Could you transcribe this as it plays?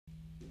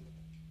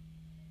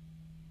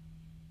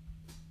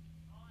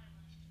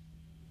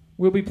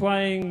We'll be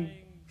playing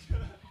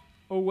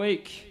all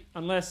week,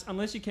 unless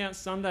you count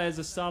Sunday as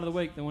the start of the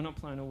week. Then we're not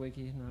playing all week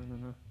here.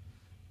 No.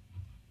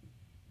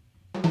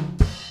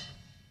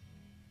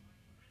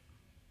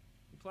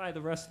 We play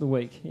the rest of the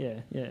week.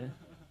 Yeah. Wait,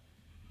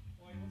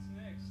 what's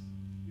next?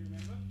 You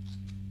remember?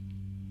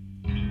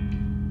 Hey,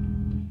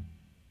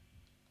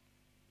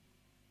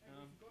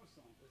 we forgot a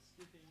song. We're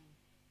skipping.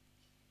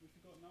 We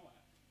forgot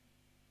Noah.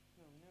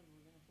 No, we never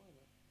were going to play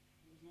that.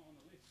 It was not on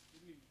the list.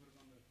 We didn't even put it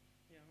on the...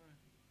 Yeah, I know.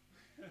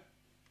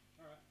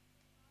 Alright.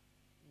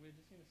 We're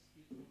just going to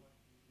skip all that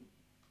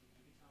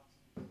guitar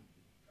songs.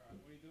 Alright,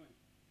 what are you doing?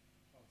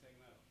 Oh, taking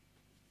that off.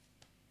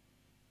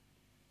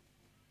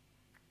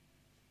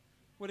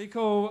 What do you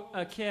call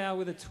a cow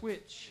with a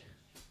twitch?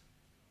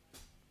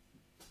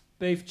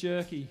 Beef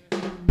jerky.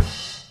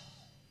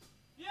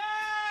 Yeah!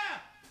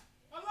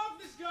 I love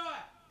this guy!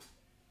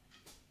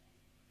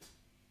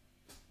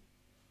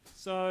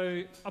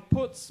 So I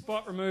put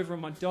spot remover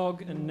on my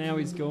dog and now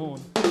he's gone.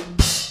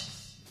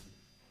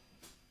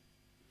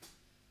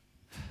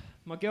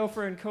 My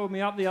girlfriend called me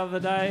up the other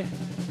day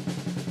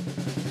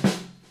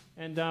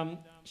and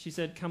she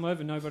said, come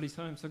over, nobody's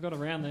home. So I got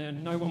around there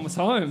and no one was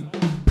home.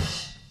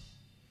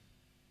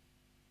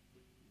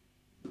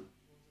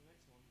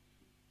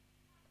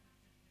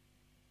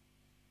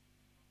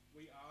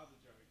 We are the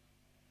joke.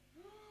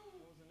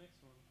 What was the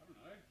next one? I don't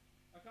know.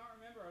 I can't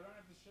remember. I don't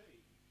have the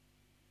sheet.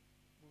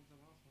 What was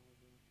the last one we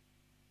did?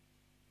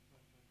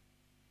 Okay.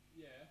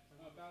 Yeah.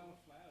 Ballad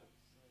of Flowers.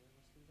 So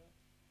let's do that.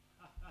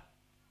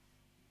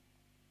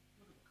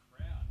 Look at the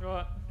crowd.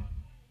 Right.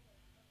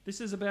 This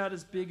is about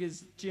as big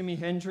as Jimi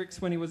Hendrix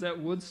when he was at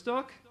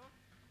Woodstock.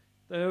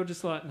 They were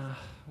just like, nah,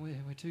 we're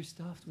too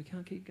stuffed. We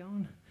can't keep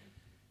going.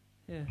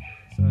 Yeah.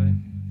 So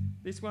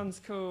this one's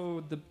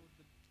called The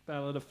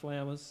Ballad of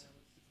Flowers.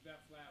 It's about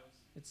flowers.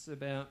 It's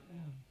about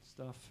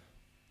stuff.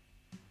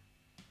 Are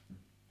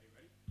you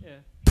ready?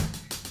 Yeah.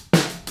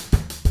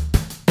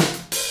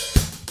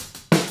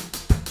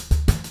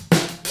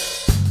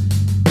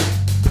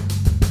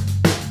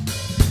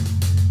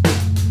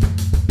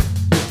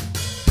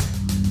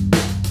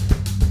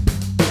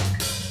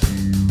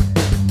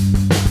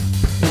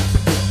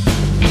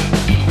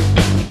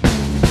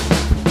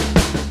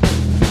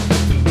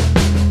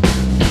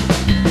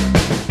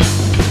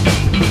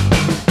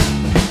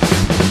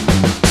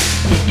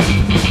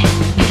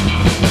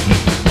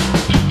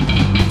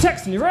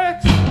 Texting your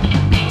ex,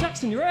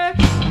 texting your ex,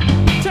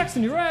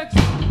 texting your ex,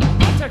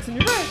 I'm texting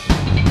your ex,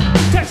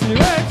 texting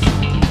your ex,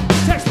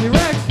 texting your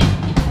ex,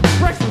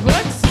 Rex with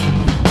Lex.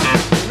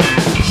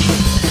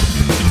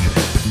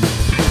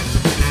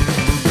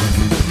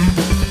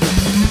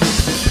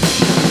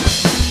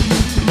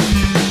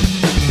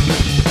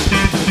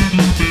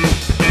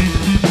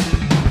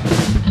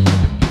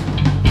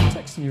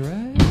 Texting your ex,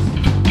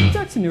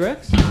 texting your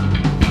ex,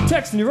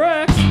 texting your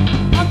ex,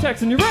 I'm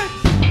texting your ex,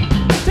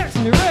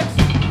 texting your ex.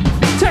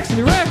 Texting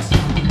your ex,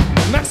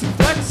 Max and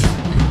Flex,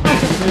 I'm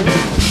texting your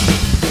ex.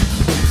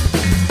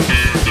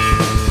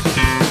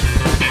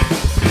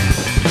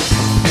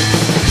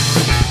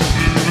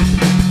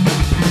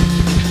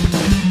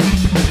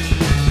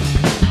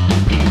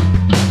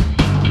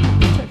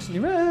 Texting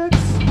your ex,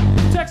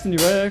 texting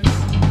your ex,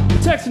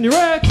 texting your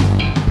ex,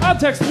 I'm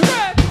texting your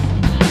ex,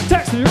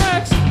 texting your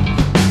ex,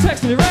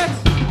 texting your ex,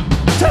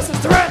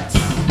 texting your ex,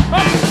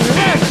 I'm texting your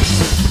ex.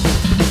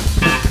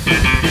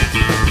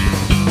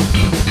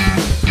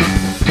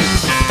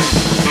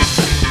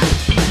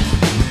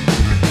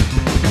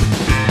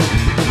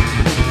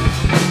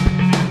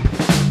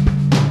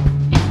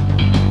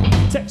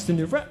 Texting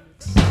your ex,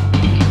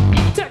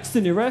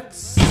 texting your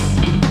ex,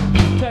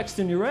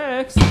 texting your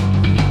ex,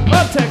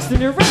 I'm texting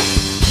your ex,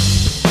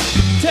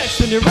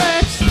 texting your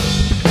ex,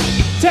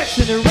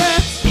 texting your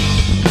ex,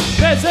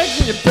 there's eggs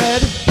in your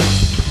bed,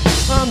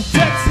 I'm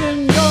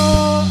texting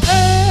your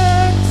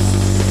ex.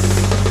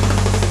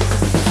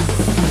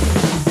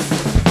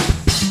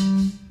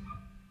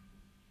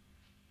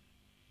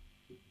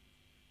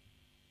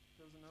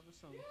 There's another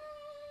song.